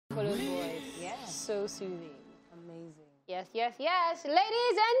Polo's voice. Yeah. So soothing. Amazing. Yes, yes, yes.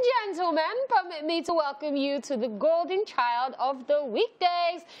 Ladies and gentlemen, permit me to welcome you to the golden child of the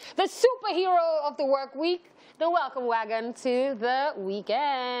weekdays, the superhero of the work week, the welcome wagon to the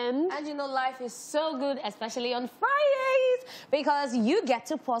weekend. And you know, life is so good, especially on Fridays, because you get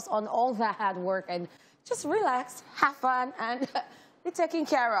to pause on all that hard work and just relax, have fun, and be taken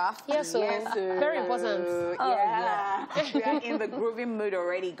care of. Yes, so very important. Yeah. We are in the grooving mood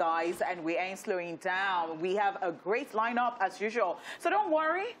already, guys, and we ain't slowing down. We have a great lineup as usual. So don't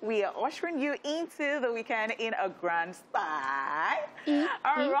worry, we are ushering you into the weekend in a grand style.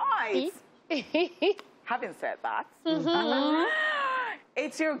 All right. Having said that,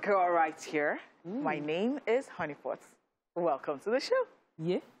 it's your girl right here. My name is Honeypot. Welcome to the show.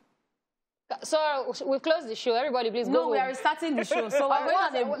 Yeah. So we've closed the show. Everybody, please go. No, we are starting the show. So we're going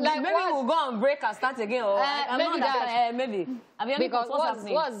on maybe we'll go on break and start again. Or maybe.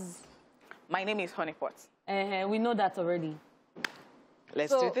 Because My name is Honeypot. We know that already.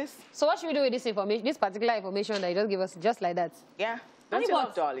 Let's do this. So what should we do with this information, this particular information that you just give us, just like that? Yeah. Don't you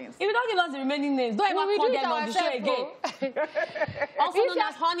love darlings? If you don't give us the remaining names, don't ever call them on the show again. Also known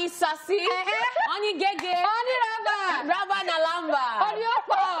as Honey Sassy, Honey Gege, Honey Ramba, Ramba Nalamba, Honey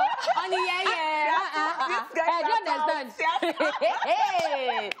Opo, Honey I don't understand.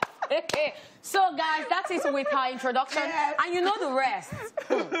 So, guys, that is with her introduction, and you know the rest.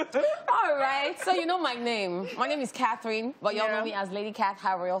 All right, so you know my name. My name is Catherine, but y'all know me as Lady Cat,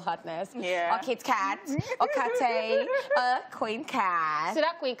 her real hotness. Yeah. Or Kit Kat, or Kate, Queen Cat. So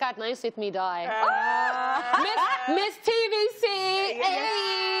that Queen Cat now you sweet me die. Miss TVC.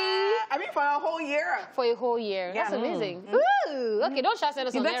 Hey. I mean, for a whole year. For a whole year. That's amazing. Ooh. Okay, don't shout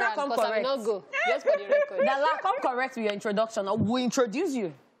us on air because I will not go. Just for the record. Dala, come correct with your introduction, or we'll introduce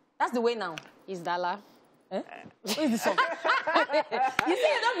you. That's the way now. Is Dala. Eh? Who is this one? You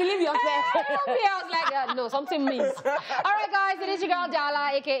see, you don't believe yourself. I was like, no, something means. All right, guys, it is your girl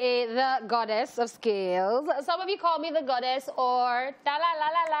Dala, a.k.a. the goddess of scales. Some of you call me the goddess or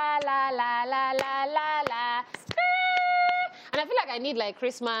la-la-la-la-la-la-la-la-la-la. And I feel like I need, like,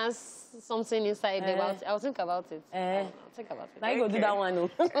 Christmas, something inside there. I'll think about it. I'll think about it. Now you go do that one, though.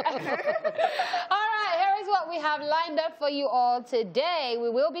 All right, here is what we have lined up for you all today. We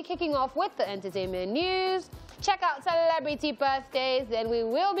will be kicking off with the entertainment news. Check out celebrity birthdays. Then we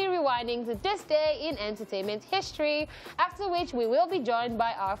will be rewinding to this day in entertainment history, after which we will be joined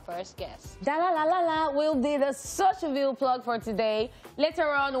by our first guest. Da-la-la-la-la will be the social view plug for today. Later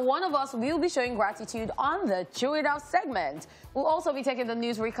on, one of us will be showing gratitude on the Chew It Out segment. We'll also be taking the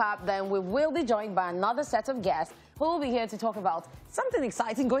news recap. Then we will be joined by another set of guests who will be here to talk about something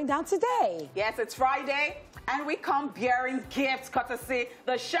exciting going down today. Yes, it's Friday, and we come bearing gifts courtesy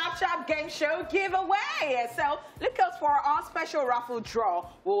the Sharp Sharp Game Show giveaway. So look out for our special raffle draw.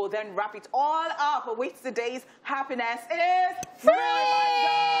 We'll then wrap it all up with today's happiness is free.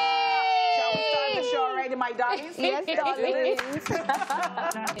 Shall we start the show already, my darlings? Yes, darlings.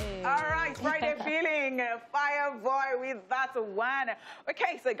 All right, Friday feeling, fire boy with that one.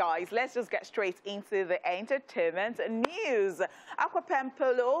 Okay, so guys, let's just get straight into the entertainment news. Aquapem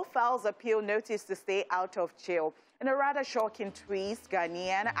Polo files appeal notice to stay out of jail. In a rather shocking twist,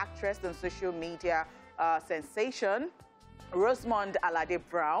 Ghanaian actress and social media sensation Rosamond Alade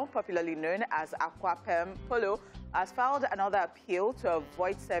Brown, popularly known as Aquapem Polo, has filed another appeal to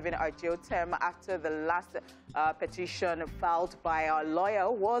avoid serving a jail term after the last petition filed by a lawyer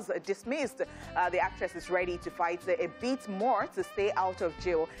was dismissed. The actress is ready to fight a bit more to stay out of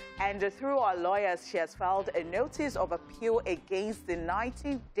jail, and through our lawyers, she has filed a notice of appeal against the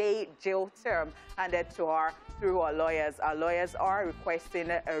 90-day jail term handed to her through our lawyers. Our lawyers are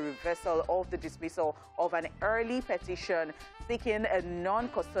requesting a reversal of the dismissal of an early petition seeking a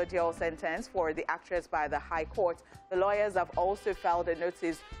non-custodial sentence for the actress by the High Court. The lawyers have also filed a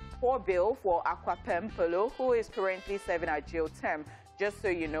notice for bail for Aquapem Polo, who is currently serving a jail term. Just so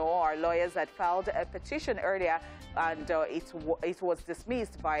you know, our lawyers had filed a petition earlier, and it was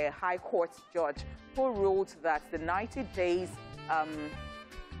dismissed by a High Court judge who ruled that the 90 days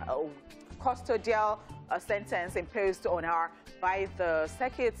custodial sentence imposed on her by the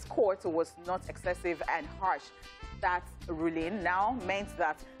Circuit Court was not excessive and harsh. That ruling now meant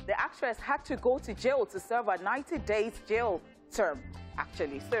that the actress had to go to jail to serve a 90 days jail term,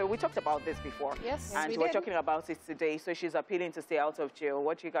 actually. So we talked about this before. Yes, and we're talking about it today. So she's appealing to stay out of jail.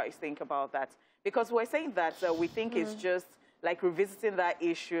 What do you guys think about that? Because we're saying that we think it's just like revisiting that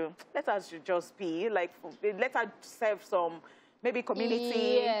issue. Let us just be like, let her serve some maybe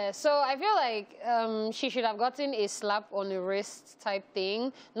community. Yeah, so I feel like she should have gotten a slap on the wrist type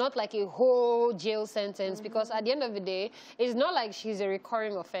thing, not like a whole jail sentence, because at the end of the day, it's not like she's a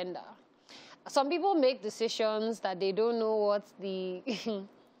recurring offender. Some people make decisions that they don't know what the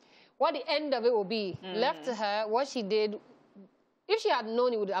what the end of it will be. Left to her, what she did. If she had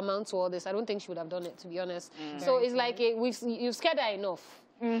known it would amount to all this, I don't think she would have done it, to be honest. So it's like you've scared her enough.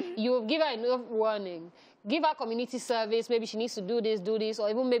 You've given her enough warning. Give her community service. Maybe she needs to do this, or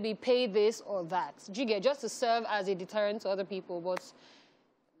even maybe pay this or that. Do you get, just to serve as a deterrent to other people. But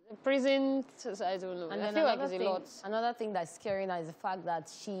prison, I don't know. And I feel like it's a lot. Another thing that's scary now is the fact that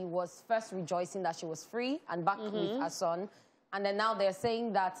she was first rejoicing that she was free and back with her son. And then now they're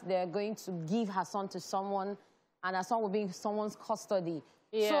saying that they're going to give her son to someone, and her son will be in someone's custody.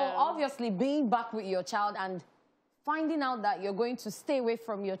 Yeah. So obviously being back with your child and finding out that you're going to stay away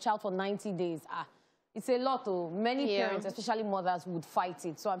from your child for 90 days, it's a lot. Many parents, especially mothers, would fight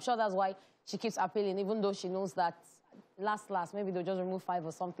it. So I'm sure that's why she keeps appealing, even though she knows that last, maybe they'll just remove 5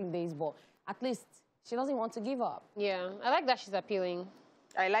 or something days, but at least she doesn't want to give up. Yeah, I like that she's appealing.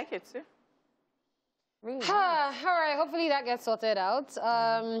 I like it too. Really? All right, hopefully that gets sorted out.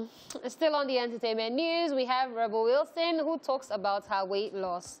 Still on the entertainment news, we have Rebel Wilson, who talks about her weight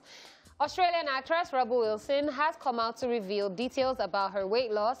loss. Australian actress Rebel Wilson has come out to reveal details about her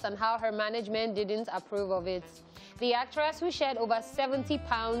weight loss and how her management didn't approve of it. The actress, who shed over 70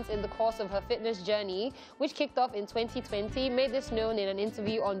 pounds in the course of her fitness journey, which kicked off in 2020, made this known in an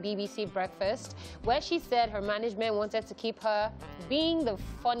interview on BBC Breakfast, where she said her management wanted to keep her being the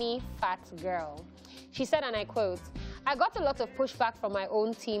funny fat girl. She said, and I quote, "I got a lot of pushback from my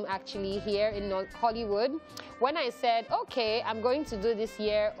own team actually here in Hollywood when I said, okay, I'm going to do this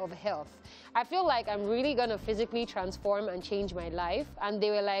year of health. I feel like I'm really going to physically transform and change my life." And they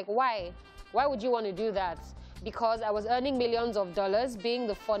were like, why? Why would you want to do that? Because I was earning millions of dollars being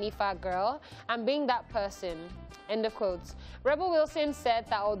the funny fat girl and being that person. End of quotes. Rebel Wilson said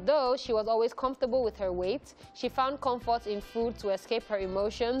that although she was always comfortable with her weight, she found comfort in food to escape her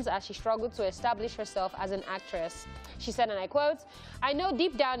emotions as she struggled to establish herself as an actress. She said, and I quote, "I know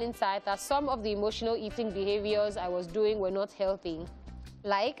deep down inside that some of the emotional eating behaviors I was doing were not healthy.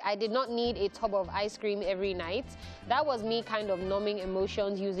 Like, I did not need a tub of ice cream every night. That was me kind of numbing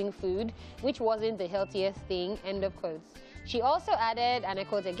emotions using food, which wasn't the healthiest thing." End of quotes. She also added, and I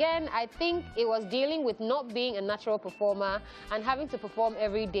quote again, "I think it was dealing with not being a natural performer and having to perform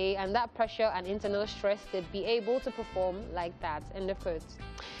every day and that pressure and internal stress to be able to perform like that." End of quotes.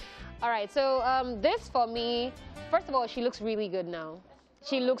 All right, so this for me, first of all, she looks really good now.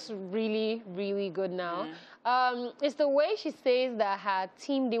 She looks really, really good now. It's the way she says that her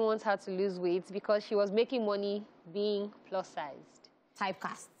team didn't want her to lose weight because she was making money being plus-sized.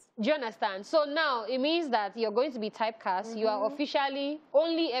 Typecast. Do you understand? So now it means that you're going to be typecast. You are officially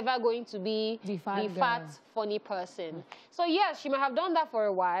only ever going to be the fat, funny person. So yes, she might have done that for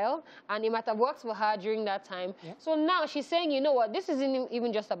a while, and it might have worked for her during that time. So now she's saying, you know what, this isn't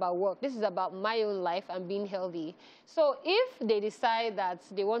even just about work. This is about my own life and being healthy. So if they decide that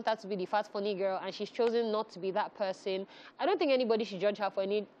they want her to be the fat, funny girl, and she's chosen not to be that person, I don't think anybody should judge her for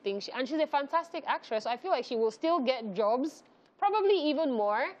anything. And she's a fantastic actress. So I feel like she will still get jobs, probably even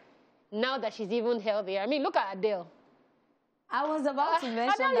more, now that she's even healthier. I mean, look at Adele. I was about to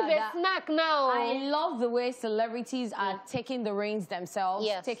mention Adele is a snack now. I love the way celebrities are taking the reins themselves,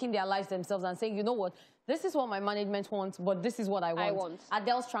 taking their lives themselves and saying, you know what, this is what my management wants, but this is what I want.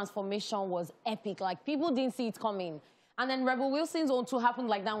 Adele's transformation was epic. Like, people didn't see it coming. And then Rebel Wilson's own too happened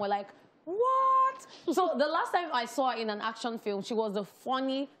like that, and we're like, what? So the last time I saw her in an action film, she was the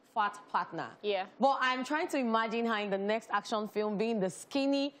funny fat partner. Yeah. But I'm trying to imagine her in the next action film being the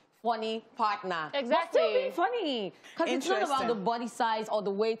skinny, funny partner. Exactly. But still being funny. Because it's not about the body size or the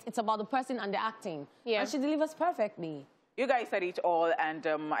weight. It's about the person and the acting. Yeah. And she delivers perfectly. You guys said it all, and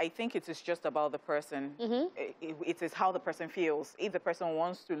I think it is just about the person. It is how the person feels. If the person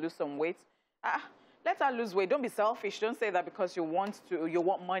wants to lose some weight, let her lose weight. Don't be selfish. Don't say that because you want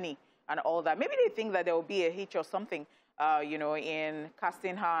money and all that. Maybe they think that there will be a hitch or something, you know, in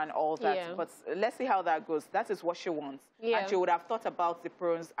casting her and all that. Yeah. But let's see how that goes. That is what she wants. Yeah. And she would have thought about the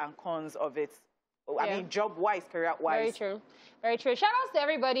pros and cons of it. I mean, job-wise, career-wise. Very true. Very true. Shout outs to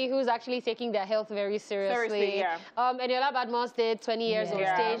everybody who's actually taking their health very seriously. Yeah. Eniola Badmus did 20 years on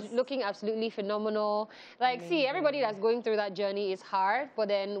stage, looking absolutely phenomenal. Like, see, everybody that's going through that journey is hard, but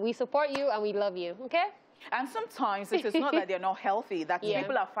then we support you and we love you, okay? And sometimes it is not that they're not healthy. That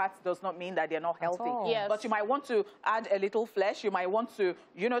people are fat does not mean that they're not healthy. Yes. But you might want to add a little flesh. You might want to,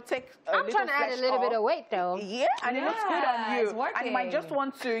 you know, take a little flesh. I'm trying to add a little bit of weight, though. Yeah, and it looks good on you. It's working. And you might just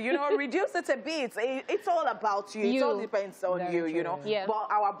want to, you know, reduce it a bit. It's all about you. It all depends on you, you know. Yeah. But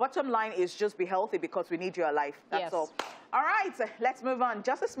our bottom line is just be healthy because we need you alive. That's all. All right, let's move on.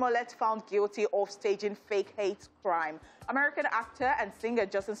 Justice Smollett found guilty of staging fake hate crime. American actor and singer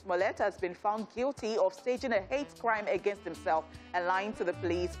Justin Smollett has been found guilty of staging a hate crime against himself and lying to the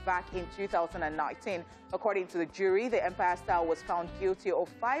police back in 2019. According to the jury, the Empire star was found guilty of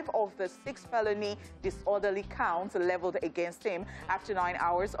 5 of the 6 felony disorderly counts leveled against him after 9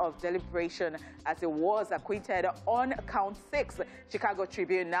 hours of deliberation, as he was acquitted on count 6. Chicago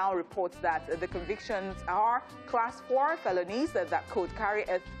Tribune now reports that the convictions are class 4 felonies that could carry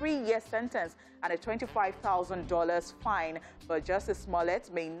a 3-year sentence and a $25,000 fine. But Justice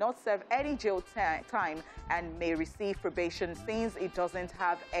Smollett may not serve any jail time and may receive probation since he doesn't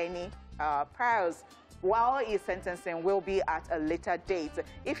have any priors, while his sentencing will be at a later date.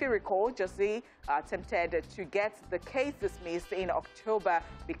 If you recall, Jussie attempted to get the case dismissed in October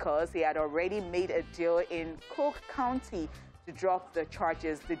because he had already made a deal in Cook County to drop the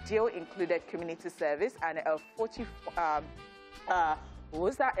charges. The deal included community service and a forfeited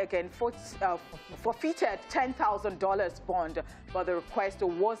 $10,000 bond, but the request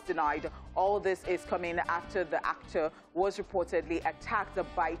was denied. All this is coming after the actor was reportedly attacked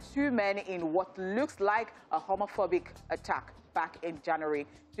by 2 men in what looks like a homophobic attack back in January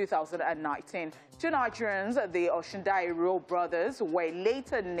 2019. 2 Nigerians, the Oshundairo brothers, were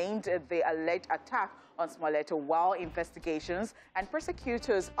later named the alleged attack on Smollett, while investigations and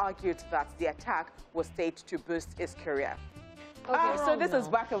prosecutors argued that the attack was staged to boost his career. Okay, so this is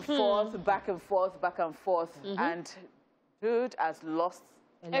back and forth, back and forth, back and forth, and dude has lost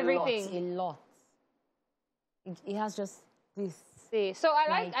everything. A lot. He has just this. So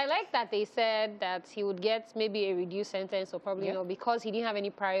I like that they said that he would get maybe a reduced sentence, or probably you know, because he didn't have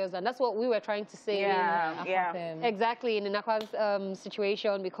any priors, and that's what we were trying to say. Exactly, in the Nakwa's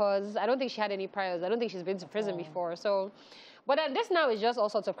situation, because I don't think she had any priors. I don't think she's been to prison before. So. But then this now is just all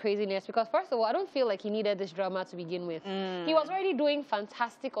sorts of craziness because, first of all, I don't feel like he needed this drama to begin with. He was already doing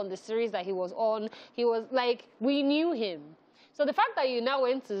fantastic on the series that he was on. He was like, we knew him. So the fact that you now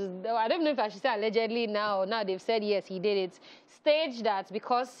went to, I don't know if I should say allegedly now they've said, yes, he did it, stage that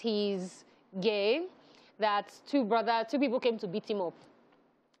because he's gay, that 2 people came to beat him up.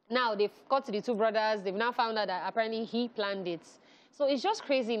 Now they've got to the 2 brothers. They've now found out that apparently he planned it. So it's just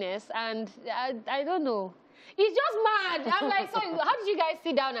craziness, and I don't know. He's just mad. I'm like, so how did you guys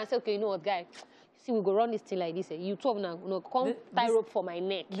sit down and say, okay, you know what, guy? See, we go run this thing like this. You 12 now, come tie rope for my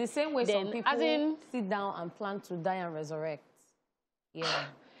neck. The same way some people sit down and plan to die and resurrect. Yeah.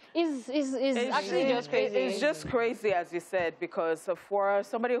 It's actually just crazy. It's just crazy, as you said, because for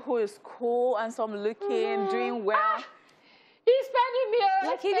somebody who is cool and some looking, doing well. He's spending me.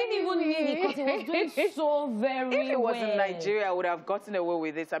 Like, he didn't even need it because he was doing so very well. If it was in Nigeria, I would have gotten away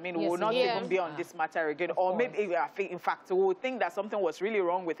with it. I mean, we would not even be on this matter again. Or maybe, in fact, we would think that something was really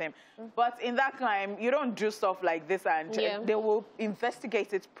wrong with him. But in that time, you don't do stuff like this, and they will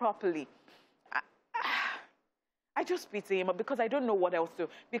investigate it properly. I just pity him because I don't know what else to.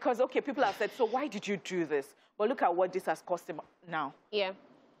 Because, okay, people have said, so why did you do this? But look at what this has cost him now. Yeah.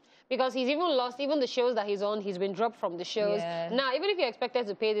 Because he's even lost, even the shows that he's on, he's been dropped from the shows. Yeah. Now, even if you're expected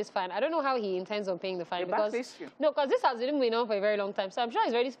to pay this fine, I don't know how he intends on paying the fine. Because this has been on for a very long time. So I'm sure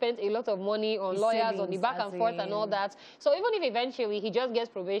he's already spent a lot of money on lawyers, on the back and forth and all that. So even if eventually he just gets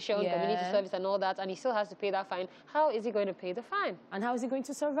probation, community service and all that, and he still has to pay that fine, how is he going to pay the fine? And how is he going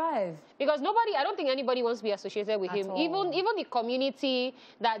to survive? Because I don't think anybody wants to be associated with him. Even the community,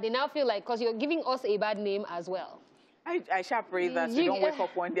 that they now feel like, because you're giving us a bad name as well. I shall pray that you don't wake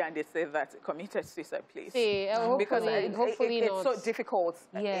up one day and they say that committed suicide, please. Because hopefully it's so difficult.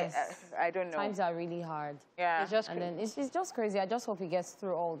 Yes. I don't know. Times are really hard. Yeah. It's just it's just crazy. I just hope he gets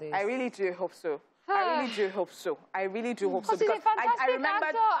through all this. I really do hope so. I really do hope so. I really do hope so. Because I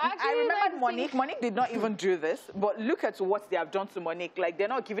remember Monique. Monique did not even do this, but look at what they have done to Monique. Like, they're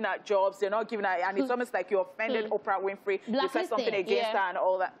not giving out jobs, they're not giving out, and it's almost like you offended Oprah Winfrey. You said something against her and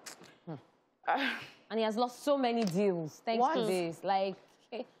all that. And he has lost so many deals thanks to this. Like,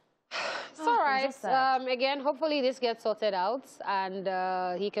 it's all right. Again, hopefully this gets sorted out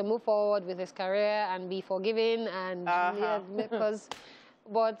and he can move forward with his career and be forgiven. And because,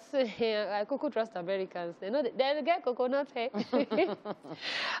 but I could trust Americans. They know they get coconut. Hey. All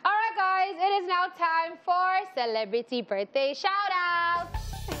right, guys. It is now time for celebrity birthday shout out.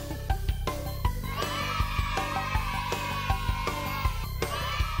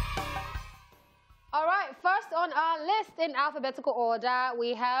 All right, on our list in alphabetical order,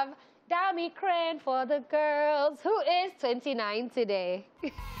 we have Dami Crane for the girls, who is 29 today.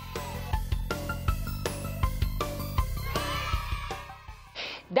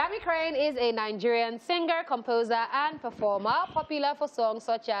 Dami Crane is a Nigerian singer, composer, and performer, popular for songs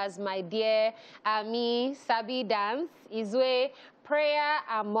such as My Dear, Ami, Sabi Dance, Izwe, Prayer,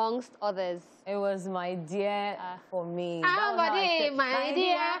 amongst others. It was My Dear for me. My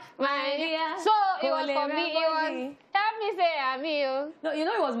dear. So it was for me, it was, help me say Ami. No, you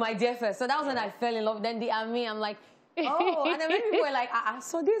know it was My Dear first, so that was when I fell in love. Then the Ami, I'm like, oh, and then many people were like,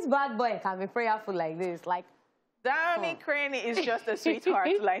 so this bad boy can be prayerful like this, like. Dami Crane is just a sweetheart.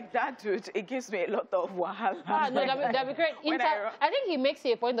 Like that dude, it gives me a lot of wahala. No, Dami Crane. I think he makes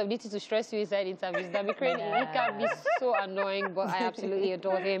it a point of duty to stress suicide interviews. Dami Crane, he can be so annoying, but I absolutely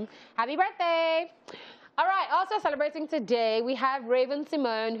adore him. Happy birthday! All right, also celebrating today, we have Raven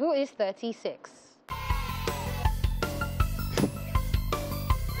Simone, who is 36.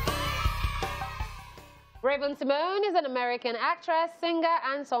 Raven Simone is an American actress, singer,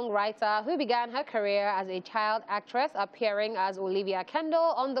 and songwriter who began her career as a child actress, appearing as Olivia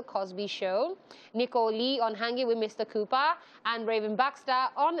Kendall on The Cosby Show, Nicole Lee on Hanging with Mr. Cooper, and Raven Baxter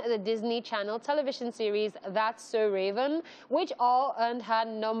on the Disney Channel television series That's So Raven, which all earned her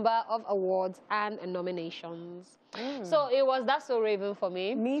a number of awards and nominations. So it was That's So Raven for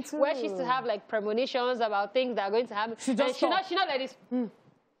me. Me too. Where she used to have like premonitions about things that are going to happen. She not like this.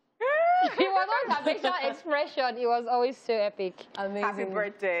 It was always her facial expression. It was always so epic. Amazing. Happy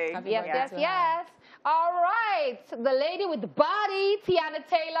birthday. Happy Yes, birthday yes, yes. All right. The lady with the body, Tiana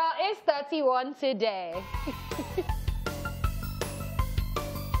Taylor, is 31 today.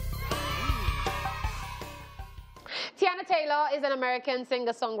 Tiana Taylor is an American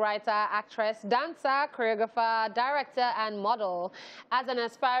singer-songwriter, actress, dancer, choreographer, director, and model. As an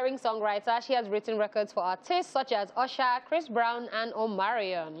aspiring songwriter, she has written records for artists such as Usher, Chris Brown, and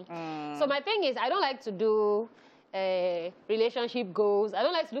Omarion. So my thing is, I don't like to do relationship goals. I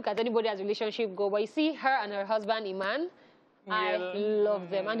don't like to look at anybody as relationship goal, but you see her and her husband, Iman, I love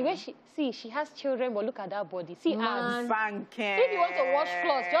them. And the way she has children, but look at that body. See, abs. If you want to wash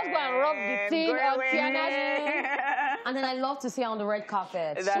clothes, just go and rub the thing on Tiana's. And then I love to see her on the red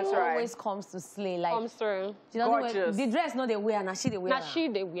carpet. That's she right. always comes to slay. Like, Comes through. she doesn't wear, Gorgeous. the dress, no, they wear, now she they wear. Now she,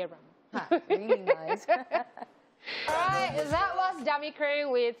 they wear them. Really nice. All right, that was Dami Crane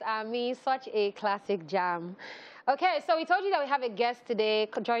with Me, such a classic jam. Okay, so we told you that we have a guest today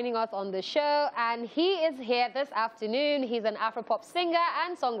joining us on the show, and he is here this afternoon. He's an Afropop singer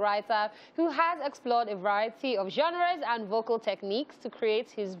and songwriter who has explored a variety of genres and vocal techniques to create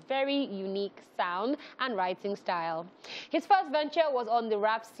his very unique sound and writing style. His first venture was on the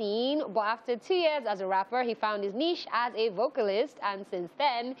rap scene, but after 2 years as a rapper, he found his niche as a vocalist, and since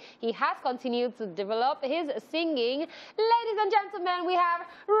then, he has continued to develop his singing. Ladies and gentlemen, we have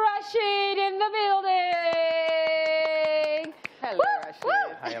Rashid in the building. Hello,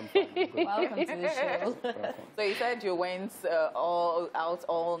 Rashid. I am fine. Welcome to the show. So you said you went out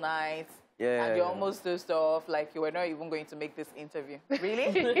all night. Yeah. And you almost dozed off, like you were not even going to make this interview.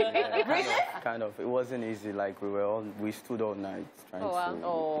 Really? Kind of. It wasn't easy. Like we stood all night trying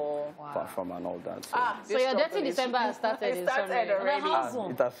to perform and all that. So your dating December has started in some way.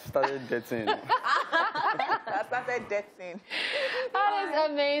 already. It has started dating. That started dating. That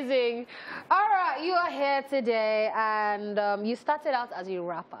is amazing. All right, you are here today, and you started out as a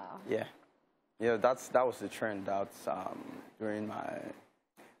rapper. Yeah. Yeah, that was the trend. That's during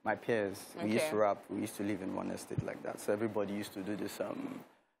my peers. We used to rap. We used to live in one estate like that. So everybody used to do this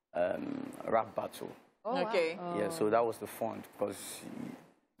rap battle. Oh, Okay. Wow. Yeah, so that was the fun because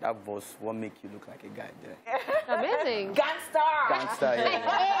that was what make you look like a guy there. Amazing. Gangster,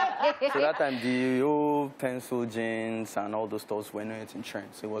 yeah. So that time the old pencil jeans and all those stuff were not in trend.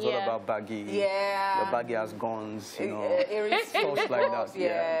 So it was all about baggy. Yeah. The baggy has guns, you know, stuff like that.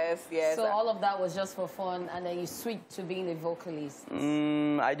 Yes, yes. So all of that was just for fun, and then you switched to being a vocalist.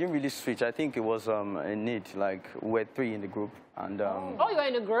 I didn't really switch. I think it was a need. Like we're 3 in the group, and Oh, you were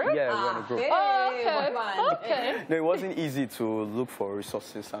in a group? yeah, we were in a group. Oh, okay. Okay. No, it wasn't easy to look for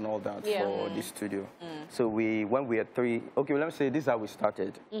resources and all that for the studio. So when we had 3, okay, well, let me say this is how we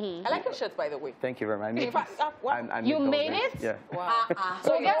started. I like your shirt, by the way. Thank you very much. I made In fact, I You all made this. it? Yeah. Wow.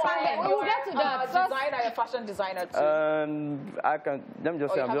 So we'll get to that. Designer, a fashion designer too. Let me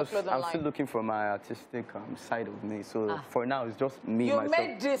just say, you have a clothing I'm line. still looking for my artistic side of me. So for now, it's just me, You myself.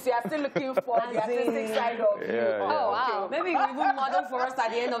 made this, you are still looking for the artistic side of you. Yeah. Oh, wow. Maybe you even model for us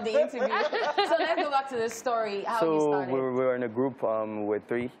at the end of the interview. So let's go back to the story, how you So started. we were in a group with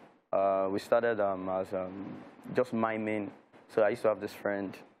 3. We started as just miming So I used to have this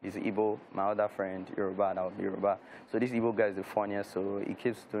friend, he's Igbo, my other friend, Yoruba, and I was Yoruba. So this Igbo guy is the funniest, so he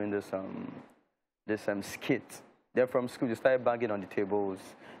keeps doing this skit. Then from school, they started banging on the tables.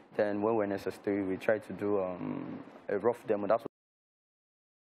 Then when necessary, we tried to do a rough demo. That's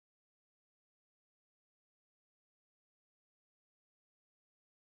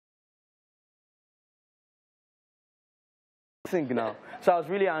sing now. So I was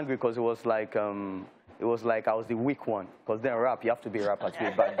really angry because it was like I was the weak one. Because then rap, you have to be a rapper to be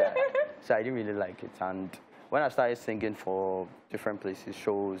a bad guy. So I didn't really like it. And when I started singing for different places,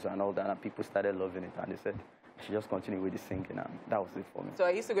 shows and all that, and people started loving it, and they said, I should just continue with the singing, and that was it for me. So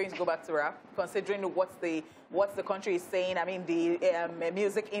are you still going to go back to rap, considering what's the country is saying? I mean, the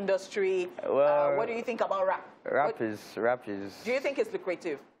music industry. Well, what do you think about rap? Rap is. Do you think it's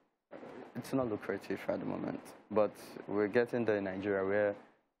lucrative? It's not lucrative at the moment, but we're getting there in Nigeria where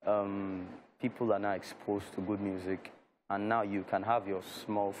people are now exposed to good music, and now you can have your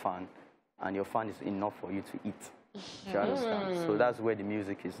small fan, and your fan is enough for you to eat. Do you understand? So that's where the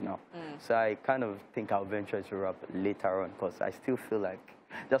music is now. So I kind of think I'll venture to rap later on, because I still feel like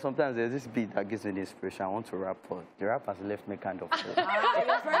sometimes there's this beat that gives me the inspiration. I want to rap, but the rap has left me kind of cold.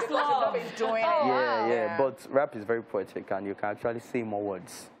 Your first love is doing it. Yeah. But rap is very poetic, and you can actually say more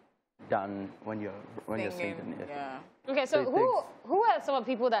words than when you're singing. Yeah. Okay, so who are some of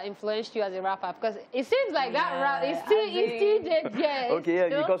the people that influenced you as a rapper? Because it seems like that rap is still dead. Yeah. Okay,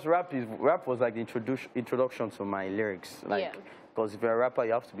 yeah, because rap was like the introduction to my lyrics. Like, because if you're a rapper,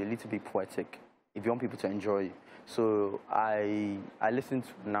 you have to be a little bit poetic if you want people to enjoy you. So I listened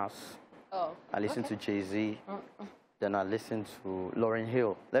to Nas. Oh. I listened to Jay-Z. Then I listened to Lauryn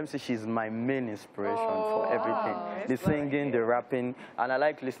Hill. Let me say she's my main inspiration for everything. The singing, the rapping, and I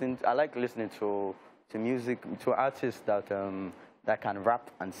like listening to music, to artists that can rap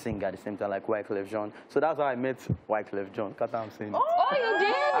and sing at the same time, like Wyclef Jean. So that's how I met Wyclef Jean. That's what I'm saying. Oh, you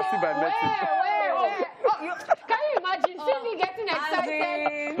did? I think I met him. Where? Oh, can you imagine? See me getting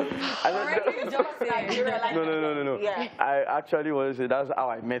excited. No. Yeah. I actually was. That's how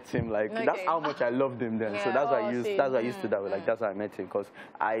I met him. Like that's how much I loved him then. So that's why I used. That's why I used to that. Like that's how I met him, because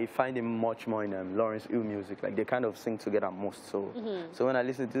I find him much more in Lawrence Hill music. Like they kind of sing together most. So so when I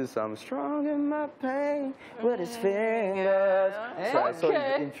listen to this, I'm strong in my pain with his fingers. So I saw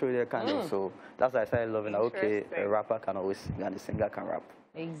his intro there kind of. So that's why I started loving. Like, okay, a rapper can always sing and the singer can rap.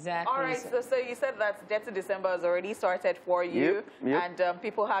 Exactly. All right, so you said that Dirty December has already started for you, Yep. and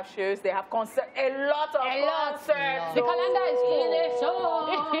people have shows, they have concerts, a lot of concerts. The calendar is full.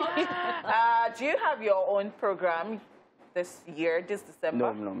 Do you have your own program this year, this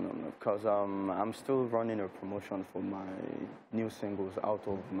December? No, because I'm still running a promotion for my new singles out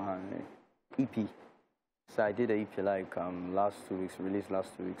of my EP. So I did an EP like released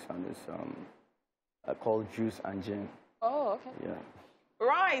last 2 weeks, and it's called Juice and Gin. Oh, okay. Yeah.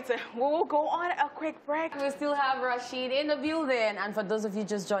 Right, we will go on a quick break. We still have Rashid in the building, and for those of you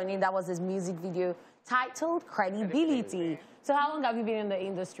just joining, that was his music video titled Credibility. So how long have you been in the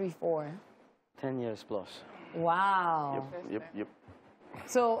industry for? 10 years plus. Wow. Yep.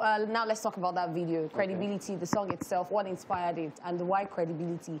 So now let's talk about that video, Credibility, the song itself, what inspired it, and why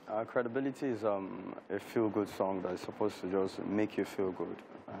Credibility? Credibility is a feel-good song that is supposed to just make you feel good.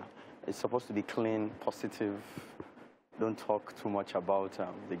 It's supposed to be clean, positive. Don't talk too much about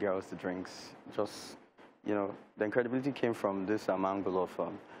the girls, the drinks. Just, the credibility came from this angle of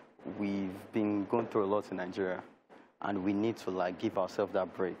we've been going through a lot in Nigeria, and we need to like give ourselves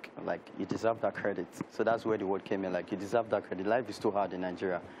that break. Like, you deserve that credit. So that's where the word came in. Like, you deserve that credit. Life is too hard in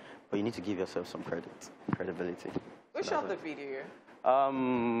Nigeria, but you need to give yourself some credibility. Who shot the video?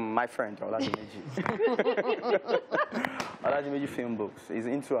 My friend, Oladimeji. Oladimeji Film Books. He's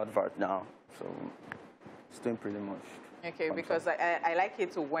into advert now, so it's doing pretty much. Okay, because I like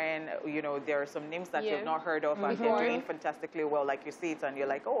it when, there are some names that you've not heard of and they're doing fantastically well. Like you see it and you're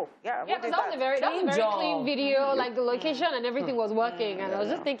like, oh, yeah, yeah, because that was a very clean video. Like the location and everything was working. And I was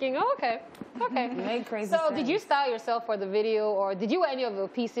just thinking, oh, okay. Made crazy So sense. did you style yourself for the video, or did you wear any of the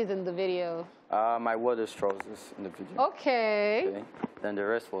pieces in the video? My wardrobe trousers in the video. Okay. Then the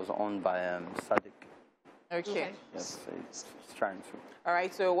rest was owned by Sadiq. Okay. Yes, he's trying to. All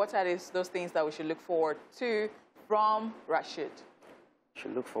right, so what are those things that we should look forward to from Rashid?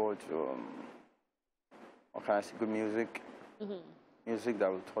 Should look forward to, good music. Music that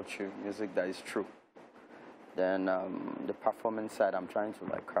will touch you, music that is true. Then the performance side, I'm trying to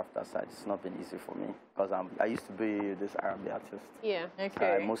like craft that side. It's not been easy for me because I used to be this R&B artist. Yeah.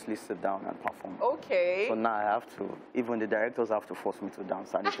 Okay. I mostly sit down and perform. Okay. So now I have to, even the directors have to force me to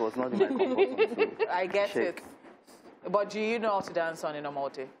dance, and it was not in my comfort zone. I get it. But do you know how to dance on in a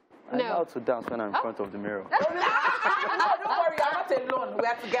multi? I know how to dance when I'm in front of the mirror. No, don't worry, I'm not alone. We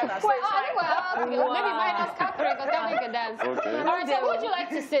are together. So Maybe minus Catherine, because Catherine can dance. Okay. All right, so who would you like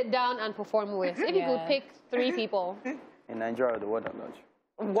to sit down and perform with? If you could pick 3 people. In Nigeria, the world at large.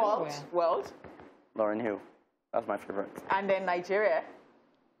 World. Lauren Hill. That's my favorite. And then Nigeria.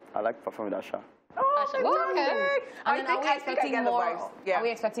 I like performing with Asha. Oh, okay. And are we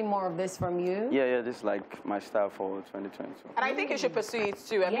expecting more of this from you? Yeah, this is like my style for 2022. And I think you should pursue it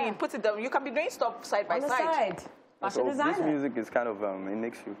too. I mean, put it down. You can be doing stuff side by side. So this music is kind of, it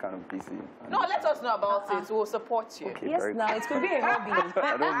makes you kind of busy. No, let us know about it. We'll support you. Okay, yes, now it could be a hobby.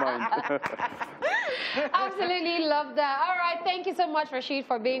 I don't mind. Absolutely love that. All right, thank you so much, Rashid,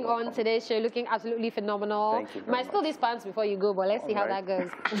 for being on today's show. Looking absolutely phenomenal. Thank you very Might steal these pants before you go, but let's see how that goes.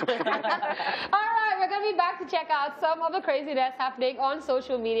 All right, we're going to be back to check out some of the craziness happening on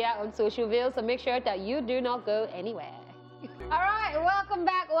social media, on Socialville, so make sure that you do not go anywhere. All right, welcome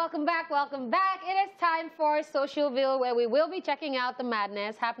back, welcome back, welcome back. It is time for Socialville, where we will be checking out the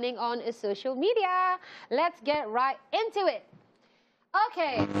madness happening on social media. Let's get right into it.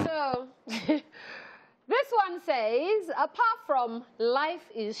 Okay, so this one says, apart from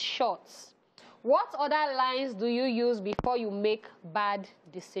life is short, what other lines do you use before you make bad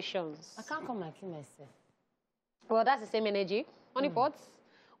decisions? I can't come and kill myself. Well, that's the same energy. Honeypots,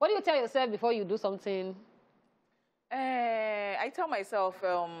 what do you tell yourself before you do something? I tell myself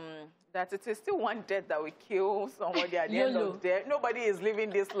that it is still one death that will kill somebody at the end of the day. Nobody is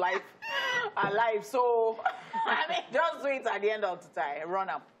living this life alive, so I mean, just do it at the end of the time. Run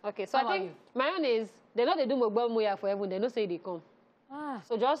up. Okay, so I think my own is, they know they do Mogbamuya for heaven, they don't say they come.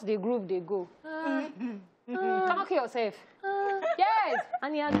 So just the group, they go. Cannot kill yourself. Yes.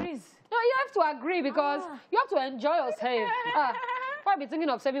 And he agrees. No, you have to agree because you have to enjoy yourself. Why be thinking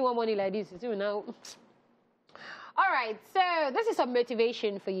of saving one money like this? You know. All right, so this is some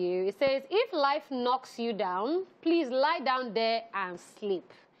motivation for you. It says, if life knocks you down, please lie down there and sleep.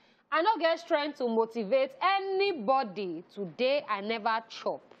 I don't get strength to motivate anybody. Today, I never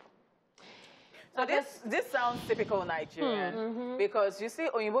chop. So this sounds typical Nigerian because you see,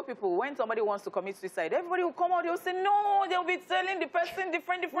 Oyinbo people, when somebody wants to commit suicide, everybody will come out, they'll say, no, they'll be telling the person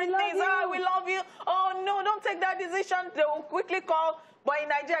different things. Ah, we love you. Oh, no, don't take that decision. They will quickly call. But in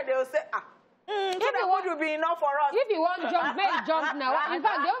Nigeria, they will say, so that would be enough for us. If you want jump, make jump now. In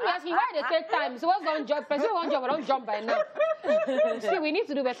fact, they only ask you why they take time. So what's on jump? Person won't jump, but don't jump by now. See, we need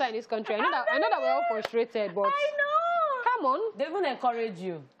to do better in this country. I know that we're all frustrated, but I know. Come on. They even encourage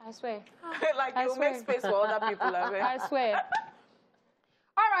you. I swear. Like you make space for other people. I swear.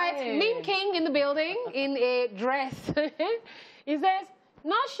 All right, Meme King in the building in a dress. He says,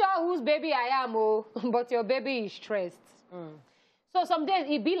 not sure whose baby I am, but your baby is stressed. So some days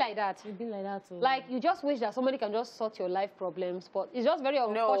it be like that. It be like that too. Like you just wish that somebody can just sort your life problems, but it's just very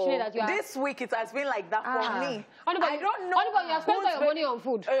unfortunate that you are. This week it has been like that for me. I don't know. You have spent all your money on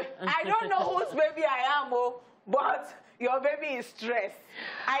food. I don't know whose baby I am, but your baby is stressed.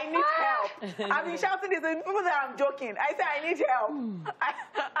 I need help. I've been shouting this to people that I'm joking. I say I need help.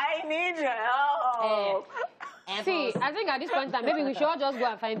 I need help. See, I think at this point in time, maybe we should all just go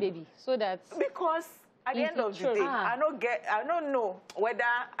and find baby so that because. At the end of the day, I don't know whether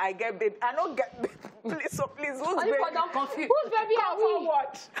I get baby. I don't get baby. Please, so please, whose baby? Whose baby are we?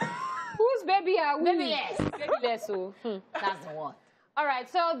 What? Whose baby are we? Babyless. Babyless, so that's the one. All right,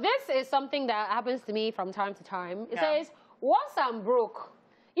 so this is something that happens to me from time to time. It says, once I'm broke,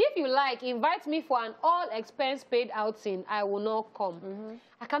 if you like, invite me for an all-expense-paid outing. I will not come.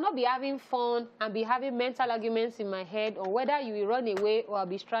 I cannot be having fun and be having mental arguments in my head on whether you will run away or I'll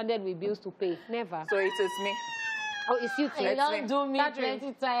be stranded with bills to pay. Never. So it is me. Oh, it's you too. You don't do me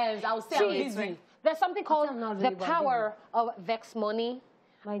plenty times. I'll say I'm busy. There's something called the power of vex money.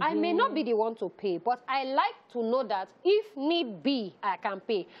 I may not be the one to pay, but I like to know that if need be, I can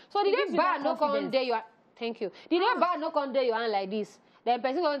pay. So the day bar knock on there, you are. Thank you. The day bar knock on there, you are like this. Then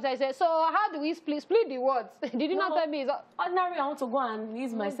person comes and says, so how do we split the words? Did you not tell me? Ordinary, I want to go and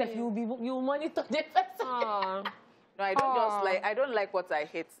use myself. You will monitor the person. No, I don't like what I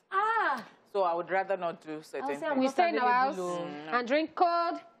hate. So I would rather not do certain things. We stay in our house and drink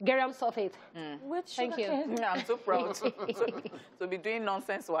cold Gerium sulfate. Thank you. I'm so proud to be doing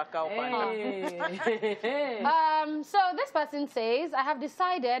nonsense work out. So this person says, I have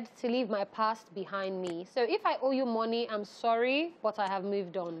decided to leave my past behind me. So if I owe you money, I'm sorry, but I have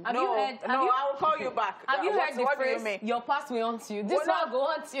moved on. I will call you back. Have you heard the phrase, your past will haunt you? This one will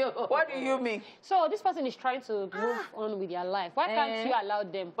haunt you. What do you mean? So this person is trying to move on with their life. Why can't you allow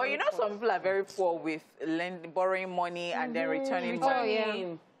them? But you know some people are very poor with borrowing money and then returning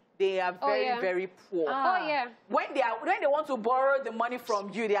money. they are very poor. Oh, yeah. When they want to borrow the money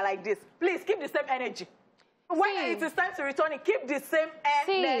from you, they are like this. Please keep the same energy. When it is time to return it, keep the same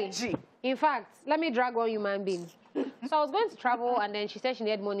energy. In fact, let me drag one human being. So I was going to travel, and then she said she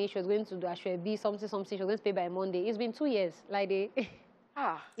needed money. She was going to do a something. She was going to pay by Monday. It's been 2 years, like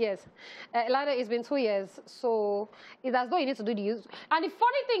Yes. Lada, it's been 2 years. So it's as though you need to do the use. And the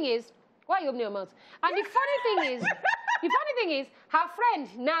funny thing is, why are you opening your mouth? And the funny thing is, her friend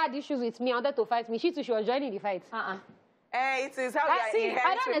now had issues with me, wanted to fight me. She too, she was joining the fight. It is how you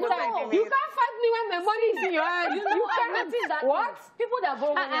I don't understand. You can't fight me when my money is in your hand. You can't notice that. What? People that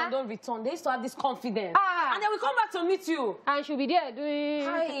borrow money and don't return, they used to have this confidence. And they will come back to meet you. And she'll be there doing...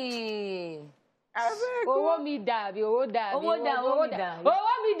 Hi. Owo mi da, owo da, owo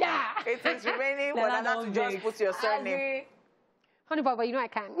da. It is remaining for Nana to just put your surname. Honey, Papa, you know I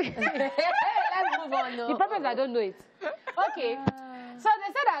can. Let's move on. The problem is I don't know it. Okay. So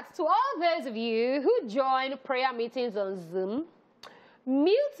they said that to all those of you who join prayer meetings on Zoom,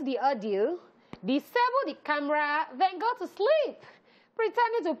 mute the audio, disable the camera, then go to sleep.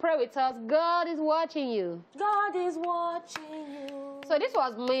 Pretending to pray with us, God is watching you. God is watching you. So this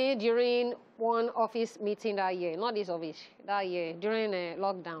was made during one office meeting that year, not this office, that year, during a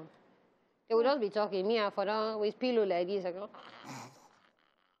lockdown. They would just be talking, me and Father with pillow like this.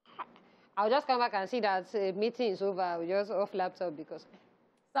 I'll just come back and see that meeting is over. I'll just off laptop because...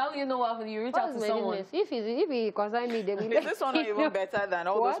 So you know what? You reach out to someone. If he concern me, they will... Is this one even better than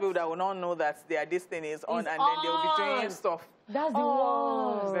all those people that will not know that this thing is on, and then they'll be doing stuff? That's the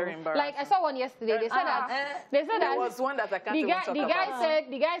one. It's very embarrassing. Like I saw one yesterday. They said that. They said that. There was one that I can't the even guy, talk the about. guy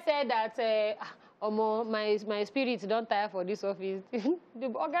said. The guy said that. My spirits don't tire for this office. The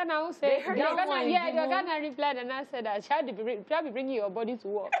organ now said. The organ replied and I said that shall be bringing your body to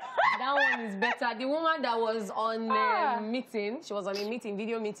work. That one is better. The woman that was on meeting, she was on a meeting,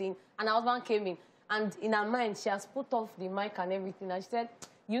 video meeting, and her husband came in, and in her mind she has put off the mic and everything, and she said,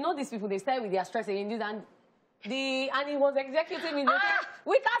 "You know these people, they start with their stress and this and." And he was executing me.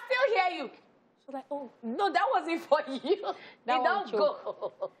 We can still hear you. She was like, oh, no, that wasn't for you. That don't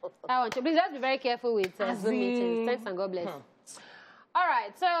go. That one choke. Please just be very careful with Zoom meetings. Thanks and God bless. All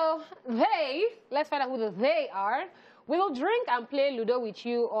right, so let's find out who the they are. We will drink and play Ludo with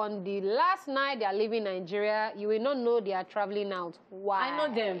you on the last night they are leaving Nigeria. You will not know they are traveling out. Why? I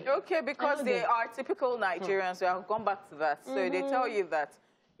know them. Okay, because they are typical Nigerians. So I'll come back to that. So they tell you that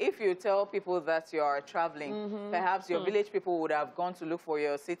if you tell people that you are traveling, perhaps your village people would have gone to look for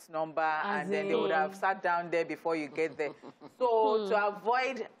your seat number and then they would have sat down there before you get there. So to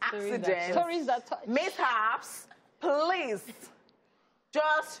avoid accidents, mishaps, please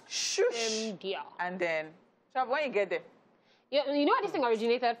just shush and then travel when you get there. Yeah, you know where this thing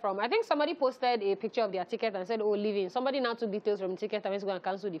originated from? I think somebody posted a picture of their ticket and said, oh, leaving. Somebody now took details from the ticket and went to go and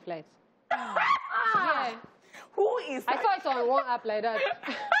cancel the flights. Yeah. Who is that? I saw it on one app like that.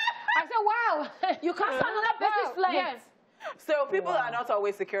 I said, wow. You cancel another person's flight. Yes. So people are not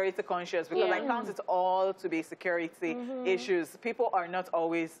always security conscious because I count it all to be security issues. People are not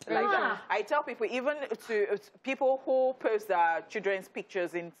always like that. I tell people, even to people who post their children's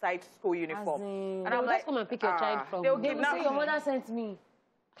pictures inside school uniform. And I'm like, come and pick your child from. They will say your mother sent me.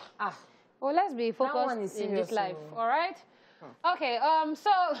 Well, let's be focused in this life, all right? Okay,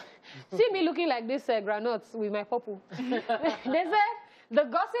 so see me looking like this granuts with my purple. They said the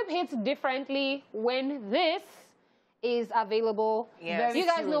gossip hits differently when this is available. Yes. You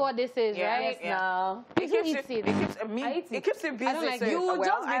guys know what this is, right? Yes, now. It keeps you busy. I don't like so it.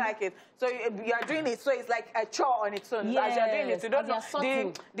 I like it. So you are doing it. So it's like a chore on its own. Yes. As you're doing it, you don't know.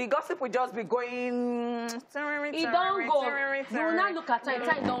 The gossip will just be going. It don't go. You will not look at time.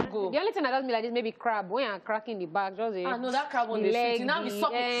 Time don't go. The only thing that does me like this maybe crab. When you're cracking the back, just no, that crab on the street. You now be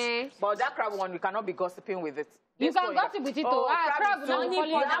sucking. But that crab one, you cannot be gossiping with it. You can gossip with it too. Crab don't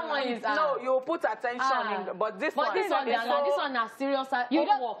follow that one is no, you put attention in. But this one, this one is serious.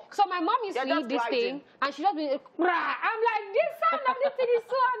 So my mom used to eat this thing, and she just be. I'm like, this sound of this thing is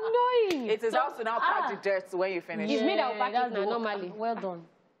so annoying. It is also now patch the dirt when you finish. It's made out of package now, normally. Well done.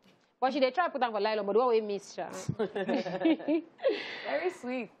 But they try to put them for nylon, but the one we miss. Very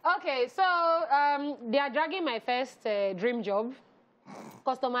sweet. Okay, so they are dragging my first dream job,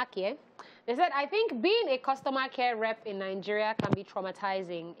 customer care. They said, I think being a customer care rep in Nigeria can be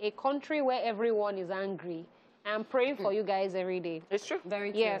traumatizing. A country where everyone is angry. I'm praying for you guys every day. It's true.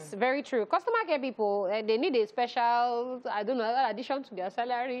 Very true. Yes, very true. Customer care people, they need a special, I don't know, addition to their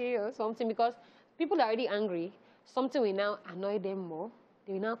salary or something because people are already angry. Something will now annoy them more.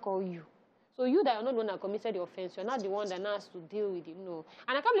 They will now call you. So you that are not the one that committed the offense, you're not the one that now has to deal with it. No.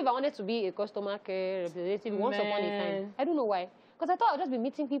 And I can't believe I wanted to be a customer care representative once upon a time. I don't know why. Because I thought I'd just be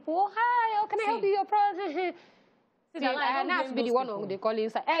meeting people. Oh, hi, how can I help you with your problem? See, I have to be the one on the calling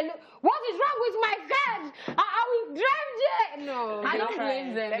side. Hey, look, what is wrong with my card? I will drive there. No, I don't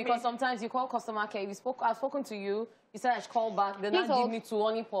blame them because sometimes you call customer care. I've spoken to you. You said I should call back. They now give me 2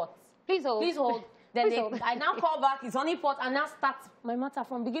 honey pots. Please hold. Please hold. Then I now call back. It's honey pot and now start my matter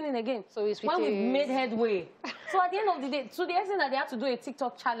from beginning again. So it's when we've made headway. So at the end of the day, to the extent that they had to do a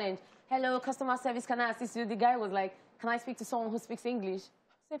TikTok challenge. Hello, customer service, can I assist you? The guy was like, can I speak to someone who speaks English?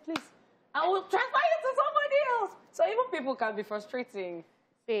 I said, please. I will transfer you to somebody else. So even people can be frustrating.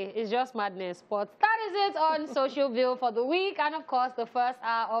 See, it's just madness. But that is it on Social View for the week. And of course, the first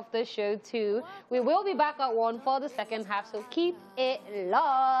hour of the show too. We will be back at 1 for the second half. So keep it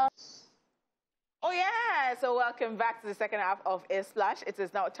locked. Oh, yeah. So welcome back to the second half of Esplash. It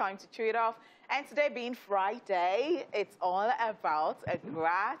is now time to chew it off. And today being Friday, it's all about a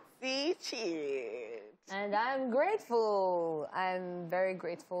gratitude. And I'm grateful. I'm very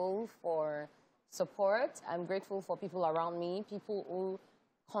grateful for support. I'm grateful for people around me, people who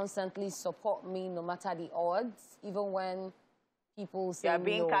constantly support me no matter the odds, even when people say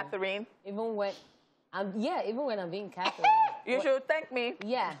being no. Catherine. Even when even when I'm being Catherine. You should thank me.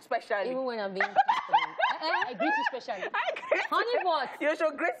 Yeah. Especially. Even when I'm being Catherine. I greet you specially. Honey pot. You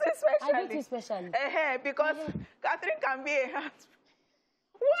should greet me specially. I greet you specially. Because Catherine can be a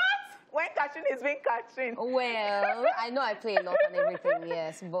What? When Catherine is being Catherine. Well, I know I play a lot and everything,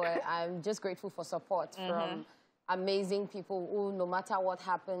 yes, but I'm just grateful for support from amazing people who, no matter what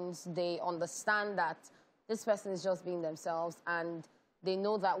happens, they understand that this person is just being themselves, and they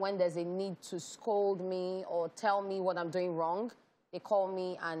know that when there's a need to scold me or tell me what I'm doing wrong, they call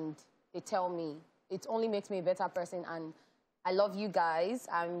me and they tell me. It only makes me a better person, and I love you guys.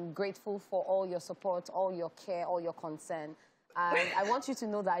 I'm grateful for all your support, all your care, all your concern. And I want you to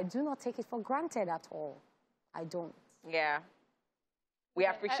know that I do not take it for granted at all. I don't. Yeah. We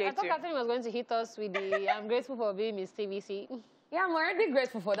appreciate I thought you. Catherine was going to hit us with the I'm grateful for being Miss TVC. Yeah, I'm already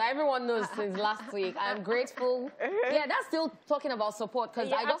grateful for that. Everyone knows since last week. I'm grateful. Yeah, that's still talking about support,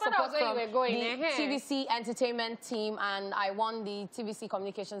 because I got support from the TVC entertainment team, and I won the TVC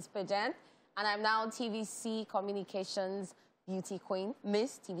communications pageant, and I'm now TVC communications beauty queen,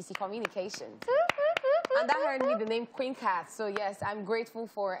 Miss TVC communications. And that earned me the name Queen Cat. So yes, I'm grateful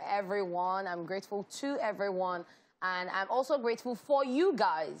for everyone. I'm grateful to everyone. And I'm also grateful for you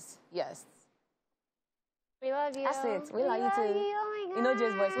guys. Yes. We love you. That's it. We love you too. Oh my God. You know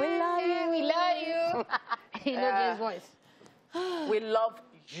Jay's voice. We love you. We love you. You know Jay's voice. We love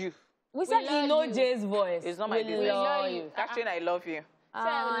you. We said you know Jay's voice. It's not my business. We love you. Catherine, I love you.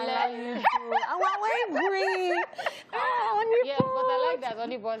 I love you too. I want to breathe. Yeah, but I like that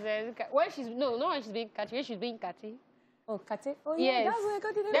only boss says when she's not when she's being catty, when she's being catty. Oh, catty? Oh yeah, yes. That's where I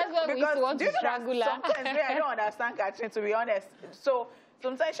got it. That's why we used to want to strangle her. Sometimes I don't understand Catherine, to be honest. So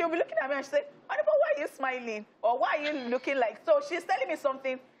sometimes she'll be looking at me and she'll say, Honey, but why are you smiling? Or why are you looking like? So she's telling me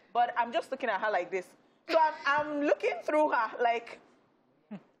something, but I'm just looking at her like this. So I'm looking through her like,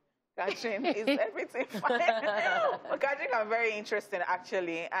 Catherine, is everything fine? But Catherine are very interesting,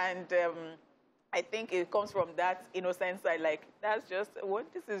 actually. And I think it comes from that innocent side. Like, that's just, what?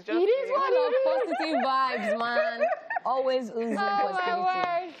 This is just... It is one of positive vibes, man. Always oozing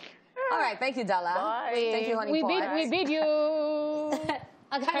positivity. All right, thank you, Dala. Bye. Thank you, honey. We bid you.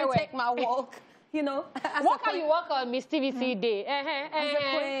 I gotta take my walk, you know. What can you walk on Miss TVC Day? As a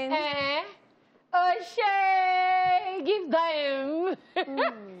queen. Oh, Shay, give them.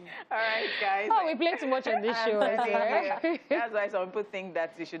 All right, guys. Oh, we play too much on this show. That's why some people think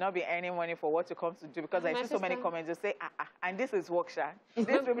that you should not be earning money for what you come to do, because I see so many comments just say, and this is work, Sha. Do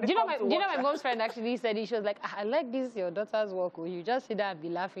you know my mom's friend actually said it? She was like, I like this, your daughter's work. You just sit there and be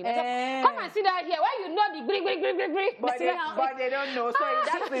laughing. I said, come and sit down here. Why you know the bring. But they don't know. So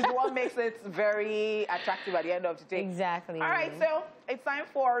that is what makes it very attractive at the end of the day. Exactly. All right, so it's time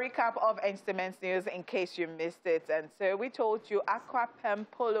for a recap of entertainment news in case you missed it. And so we told you Aqua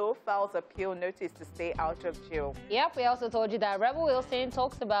Pempolo files appeal notice to stay out of jail. Yep, we also told you that Rebel Wilson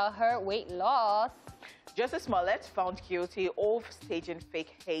talks about her weight loss. Justice Smollett found guilty of staging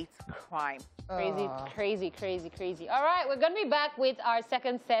fake hate crime. Crazy. All right, we're going to be back with our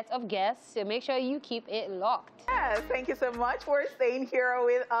second set of guests, so make sure you keep it locked. Yeah, thank you so much for staying here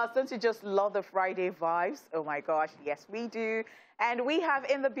with us. Don't you just love the Friday vibes? Oh my gosh, yes we do. And we have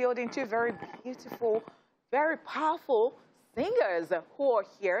in the building two very beautiful, very powerful singers who are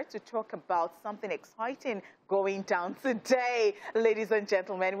here to talk about something exciting going down today. Ladies and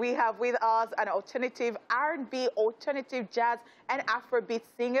gentlemen, we have with us an alternative R&B, alternative jazz, and Afrobeat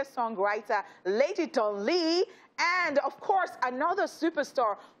singer-songwriter, Lady Donli, and of course, another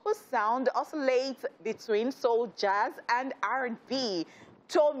superstar whose sound oscillates between soul, jazz, and R&B,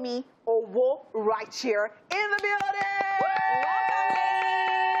 Tomi Owo, right here in the building.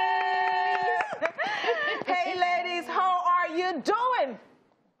 Hey, ladies, how are you doing?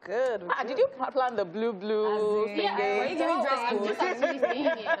 Good. Did you plan the blue thing? Yeah,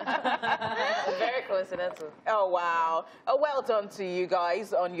 Very coincidental. Oh, wow. Well done to you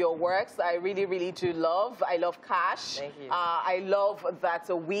guys on your works. I really, really do love. I love Cash. Thank you. I love that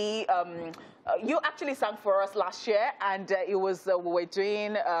you actually sang for us last year, and it was, we were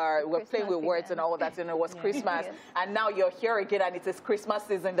doing, we were playing with words and all that, and it was Christmas. Yes. And now you're here again, and it is Christmas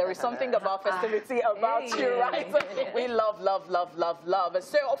season. There is something about festivity about you, right? We love, love, love, love, love.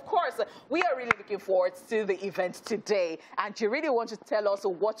 So, of course, we are really looking forward to the event today. And you really want to tell us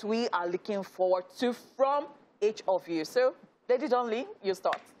what we are looking forward to from each of you. So, Lady Donli, you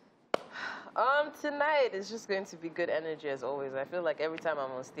start. Tonight is just going to be good energy as always. I feel like every time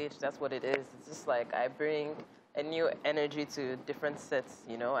I'm on stage, that's what it is. It's just like I bring a new energy to different sets,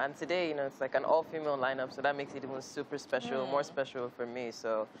 you know. And today, you know, it's like an all-female lineup, so that makes it even super special, more special for me.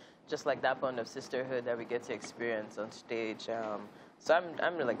 So just like that bond of sisterhood that we get to experience on stage. So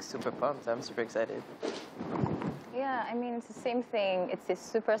I'm like super pumped. I'm super excited. Yeah, I mean, it's the same thing. It's a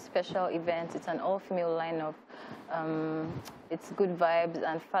super special event. It's an all-female lineup. It's good vibes,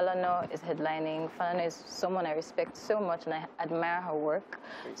 and Falana is headlining. Falana is someone I respect so much, and I admire her work.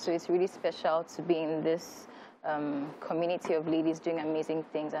 So it's really special to be in this community of ladies doing amazing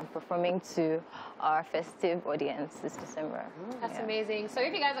things and performing to our festive audience this December. That's amazing. So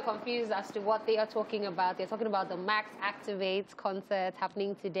if you guys are confused as to what they are talking about, they're talking about the Max Activate concert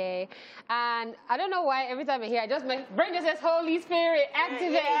happening today. And I don't know why every time I hear, I just bring this as Holy Spirit,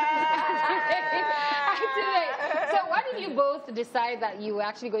 activate. Activate. Activate. So why did you both decide that you were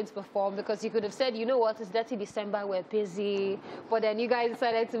actually going to perform? Because you could have said, you know what, it's dirty December, we're busy. But then you guys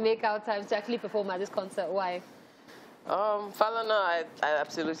decided to make out time to actually perform at this concert. Why? Falana, I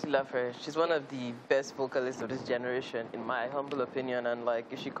absolutely love her. She's one of the best vocalists of this generation, in my humble opinion. And like,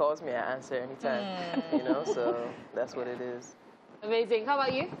 if she calls me, I answer anytime. You know, so that's what it is. Amazing. How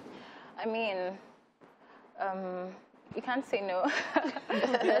about you? I mean, you can't say no.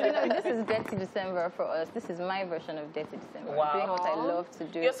 You know, this is Dirty December for us. This is my version of Dirty December. Wow. Doing what I love to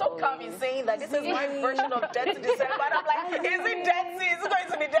do. You're so calm in saying that this is my version of Dirty December. And I'm like, is it dirty? Is it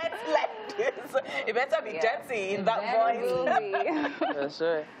going to be dirty like this? It better be dirty in that voice. For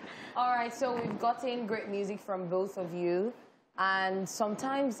sure. All right, so we've gotten great music from both of you. And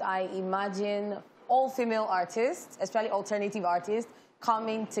sometimes I imagine all-female artists, especially alternative artists,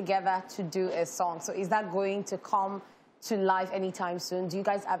 coming together to do a song. So is that going to come to life anytime soon? Do you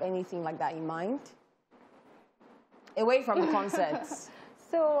guys have anything like that in mind? Away from the concerts.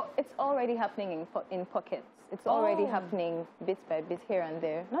 So it's already happening in pockets. It's already happening bit by bit here and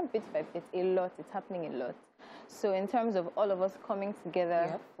there. Not bit by bit, a lot. It's happening a lot. So in terms of all of us coming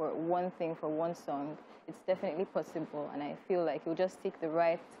together for one thing, for one song, it's definitely possible. And I feel like you'll just take the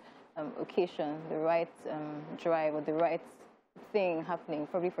right occasion, the right drive, or the right thing happening,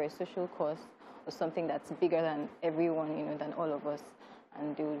 probably for a social cause or something that's bigger than everyone, you know, than all of us.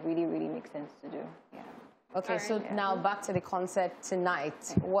 And it would really, really make sense to do. Yeah. Okay, so now back to the concert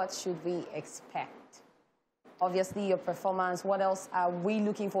tonight. What should we expect? Obviously, your performance. What else are we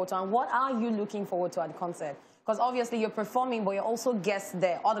looking forward to? And what are you looking forward to at the concert? Because obviously you're performing, but you're also guests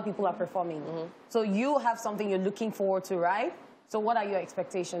there. Other people are performing. So you have something you're looking forward to, right? So what are your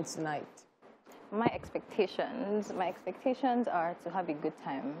expectations tonight? My expectations are to have a good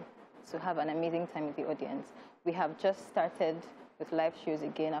time, to have an amazing time with the audience. We have just started with live shows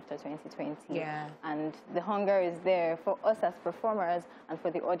again after 2020. Yeah. And the hunger is there for us as performers and for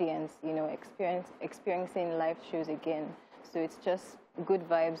the audience, you know, experiencing live shows again. So it's just good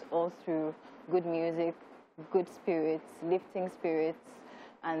vibes all through, good music, good spirits, lifting spirits,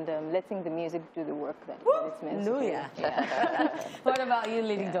 and letting the music do the work that it's meant to do. Yeah. What about you,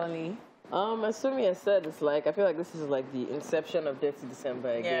 Lady Donli? As Tomi has said, it's like, I feel like this is like the inception of Dirty December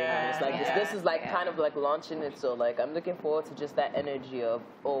again. And it's like, this is like kind of like launching it. So like, I'm looking forward to just that energy of,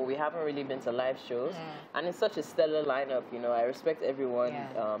 oh, we haven't really been to live shows. And it's such a stellar lineup, you know. I respect everyone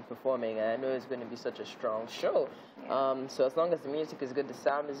performing, and I know it's going to be such a strong show. So as long as the music is good, the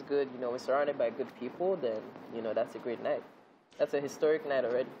sound is good, you know, we're surrounded by good people, then, you know, that's a great night. That's a historic night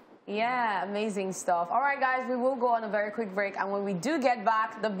already. Yeah, amazing stuff. All right, guys, we will go on a very quick break. And when we do get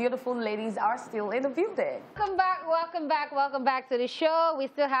back, the beautiful ladies are still in the building. Welcome back to the show. We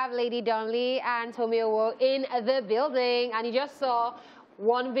still have Lady Donli and Tomi Owo in the building. And you just saw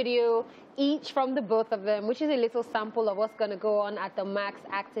one video each from the both of them, which is a little sample of what's going to go on at the Max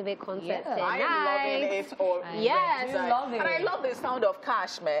Activate concert tonight. I am loving it already. Yes. Love it. And I love the sound of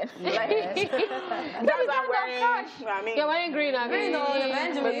cash, man. Yes. That's why I'm wearing, I mean, you're wearing green, I mean.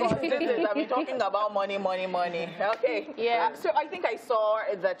 I'm talking about money. Okay. Yeah. So I think I saw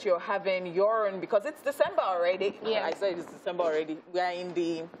that you're having your own, because it's December already. Yeah. I said it's December already. We are in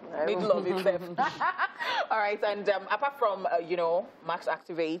the middle of it. All right. And apart from, you know, Max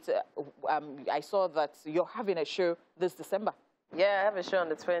Activate, I saw that you're having a show this December. Yeah, I have a show on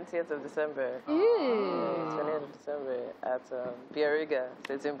the 20th of December. 20th of December at Bariga.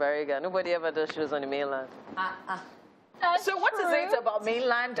 So it's in Bariga. Nobody ever does shows on the mainland. So what is it about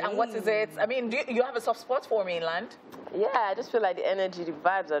mainland and what is it? I mean, do you have a soft spot for mainland? Yeah, I just feel like the energy, the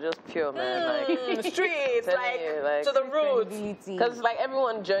vibes are just pure, man. Like Streets, like to the roots. Because like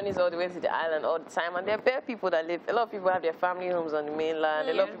everyone journeys all the way to the island all the time, and there are bare people that live. A lot of people have their family homes on the mainland.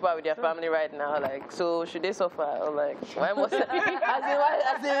 A lot of people are with their family right now. Like, so should they suffer? Or like, why must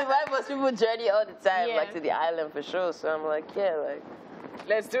why must people journey all the time, like to the island for sure? So I'm like, yeah, like.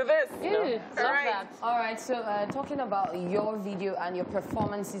 Let's do this. All right, so talking about your video and your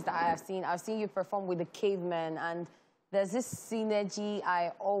performances that I have seen, I've seen you perform with the Cavemen, and there's this synergy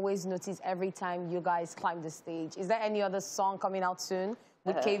I always notice every time you guys climb the stage. Is there any other song coming out soon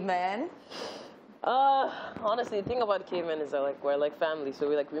with Cavemen? Honestly, the thing about the Cavemen is that like we're like family, so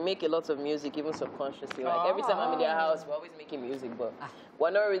we make a lot of music even subconsciously. Like every time I'm in their house, we're always making music, but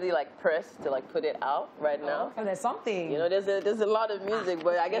we're not really like pressed to like put it out right now. Oh, there's something. You know, there's a lot of music,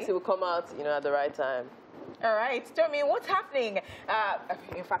 but I guess it will come out, you know, at the right time. All right, Tomi, what's happening?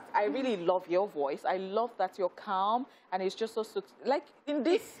 In fact, I really love your voice. I love that you're calm, and it's just so like in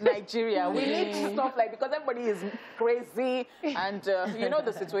this Nigeria, we need stuff like, because everybody is crazy, and you know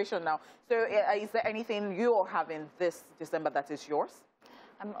the situation now. So, is there anything you're having this December that is yours?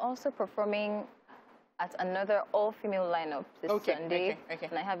 I'm also performing at another all-female lineup this Sunday,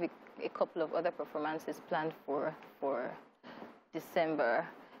 and I have a couple of other performances planned for December.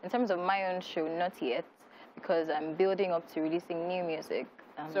 In terms of my own show, not yet, because I'm building up to releasing new music.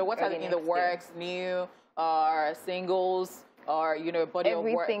 So what are in the works, new or singles, or, you know, body of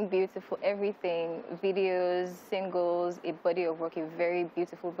work? Everything beautiful, everything, videos, singles, a body of work, a very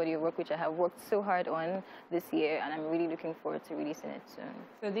beautiful body of work, which I have worked so hard on this year, and I'm really looking forward to releasing it soon.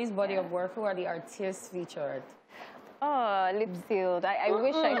 So this body of work, who are the artists featured? Oh, lip sealed. I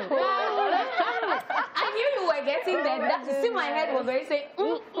wish I could. I knew you were getting that. See, my head was very saying,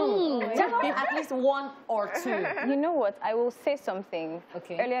 Tell us at least one or two. You know what? I will say something.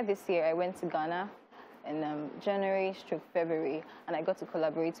 Okay. Earlier this year, I went to Ghana in January/February, and I got to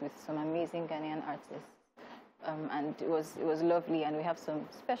collaborate with some amazing Ghanaian artists. And it was lovely, and we have some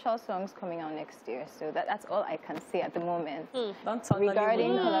special songs coming out next year. So that's all I can say at the moment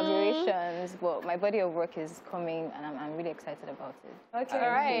regarding collaborations. But my body of work is coming, and I'm really excited about it.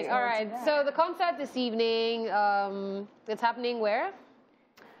 Okay, all right. So the concert this evening, it's happening where?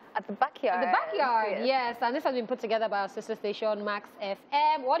 At the backyard. At the backyard, yes. And this has been put together by our sister station, Max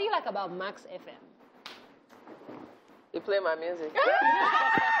FM. What do you like about Max FM? You play my music. Straight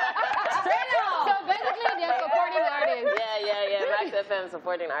up. So basically, they're supporting artists. Yeah. Max FM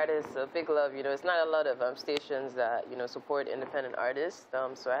supporting artists. So big love. You know, it's not a lot of stations that, you know, support independent artists.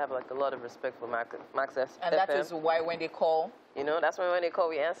 So I have like a lot of respect for Max FM. And that is why when they call, you know, that's why when they call,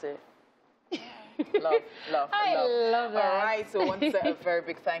 we answer. Love. I love that. All right, so once a very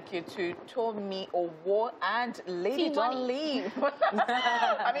big thank you to Tomi Owo and Lady Donli.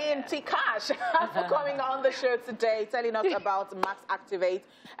 I mean, T-Cash for coming on the show today, telling us about Max Activate.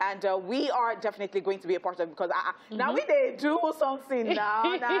 And we are definitely going to be a part of it, because now we they do something now,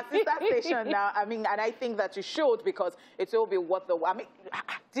 sister station now. I mean, and I think that you should, because it will be worth the. I mean,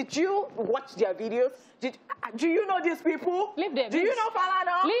 did you watch their videos? Do you know these people? Leave them. Do you know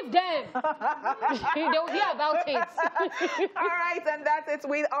Falana? Leave them. They'll hear about it. All right, and that's it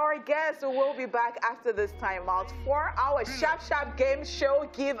with our guests. We'll be back after this time out for our Sharp game show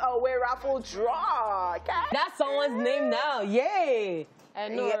giveaway raffle draw. Okay? That's someone's name now. Yay! I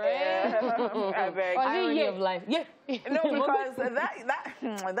know, right? I beg. Irony of life. Yeah. No, because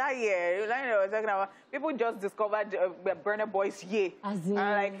that year, I know, talking about, people just discovered Burna Boy's year. I'm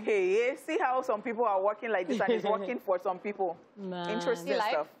like, hey, see how some people are working like this, and it's working for some people. Interesting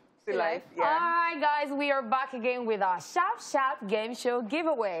stuff. See life. All right, guys, we are back again with our Sharp Game Show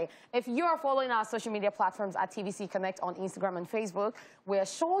giveaway. If you are following our social media platforms at TVC Connect on Instagram and Facebook, we're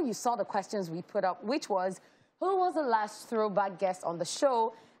sure you saw the questions we put up, which was, who was the last throwback guest on the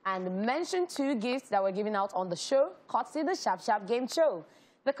show? And mention 2 gifts that were given out on the show, courtesy the Sharp Game Show.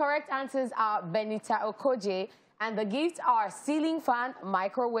 The correct answers are Benita Okoje, and the gifts are ceiling fan,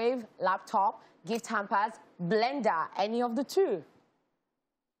 microwave, laptop, gift hampers, blender, any of the 2.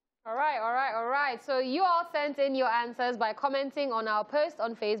 All right. So you all sent in your answers by commenting on our post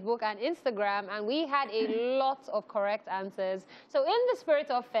on Facebook and Instagram, and we had a lot of correct answers. So in the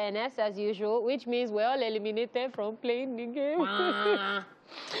spirit of fairness, as usual, which means we're all eliminated from playing the game, we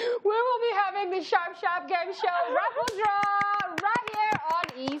will be having the Sharp Game Show raffle draw right here on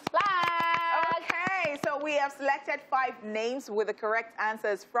Esplash. Okay, so we have selected 5 names with the correct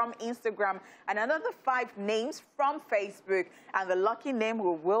answers from Instagram and another 5 names from Facebook. And the lucky name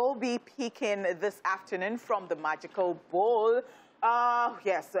we will be picking this afternoon from the Magical Bowl.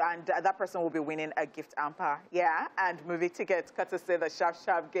 Yes, and that person will be winning a gift hamper, and movie tickets courtesy the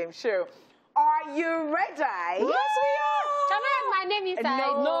Sharp Game Show. Are you ready? Yes, we are. Can I have my name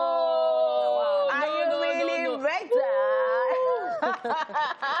inside? No. Are you really ready?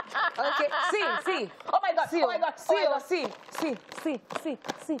 Okay, see. Oh my God, See.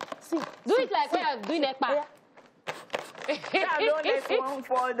 Do it like when I'm doing ekpa. Don't let one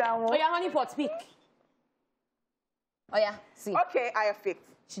fall down. Oh yeah, honey pot, speak. Oh yeah, see. Okay, I have picked.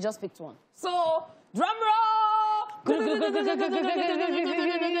 She just picked one. So, drum roll! The winner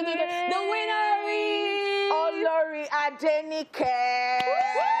is... Olori Adenike.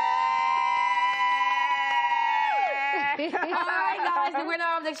 All right, guys, the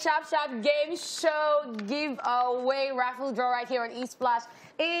winner of the Sharp Game Show giveaway raffle draw right here on Esplash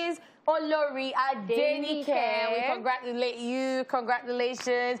is Olori Adenike. We congratulate you.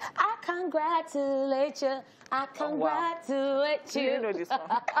 Congratulations. I congratulate you. I congratulate you. You know this one.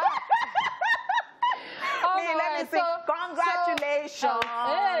 Let me sing. Congratulations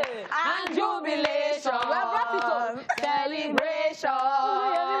and jubilation. Celebration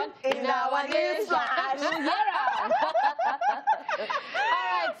in our Esplash. All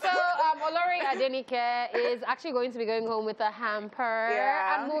right, so Olori Adenike is actually going to be going home with a hamper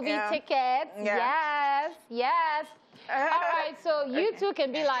and movie tickets. Yes. All right, so you 2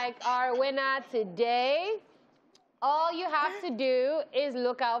 can be like our winner today. All you have to do is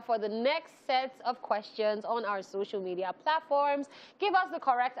look out for the next set of questions on our social media platforms. Give us the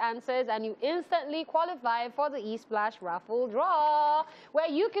correct answers and you instantly qualify for the Esplash raffle draw, where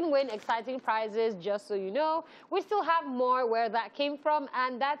you can win exciting prizes. Just so you know, we still have more where that came from,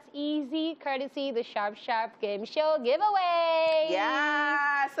 and that's easy, courtesy the Sharp Game Show giveaway.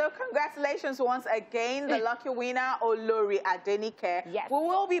 Yeah, so congratulations once again, the lucky winner, Olori Adenike. Yes. We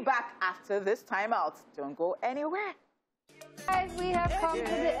will be back after this timeout. Don't go anywhere. Guys, we have come to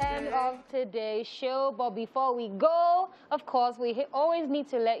the end of today's show, but before we go, of course, we always need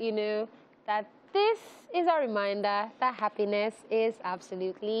to let you know that this is a reminder that happiness is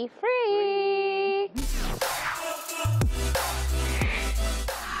absolutely free.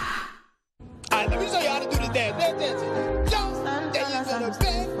 All right, let me show you how to do the dance. Jump, there you go, the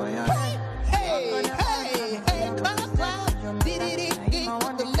bend. Hey, come on. Did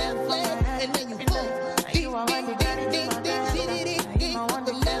on the left leg, and then you boom.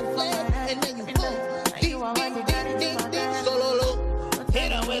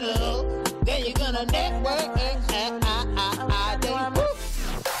 Network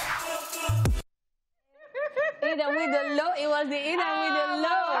Either with the low, it was the either with the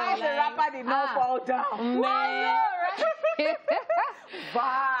low. Why the rapper did not fall down? Man.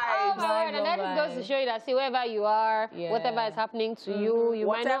 Oh my word, and that just goes to show you that, see, wherever you are, whatever is happening to you, you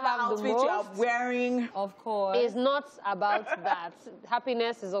might not have the most. You are wearing, of course. It's not about that.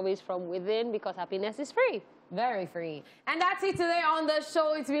 Happiness is always from within, because happiness is free. Very free. And that's it today on the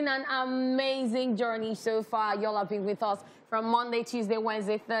show. It's been an amazing journey so far. Y'all have been with us from Monday, Tuesday,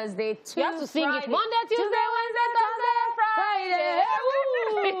 Wednesday, Thursday to You have to sing Friday. it. Monday, Tuesday, Wednesday, Thursday, Friday.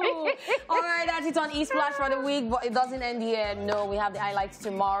 All right, that's it on Esplash for the week, but it doesn't end here. No, we have the highlights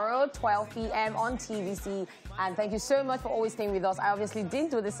tomorrow, 12 p.m. on TVC. And thank you so much for always staying with us. I obviously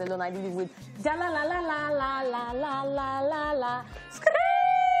didn't do this alone. I did it with da la la la la la la la la la la.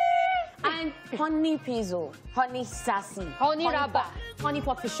 And Honey Pizzo, Honey Sassy, Honey Rabba, Honey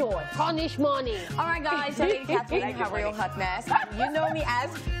Pot for short. Punish money. All right, guys, Lady Catherine, have real hot mess. You know me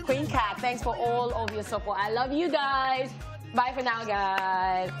as Queen Cat. Thanks for all of your support. I love you guys. Bye for now,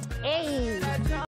 guys. Hey.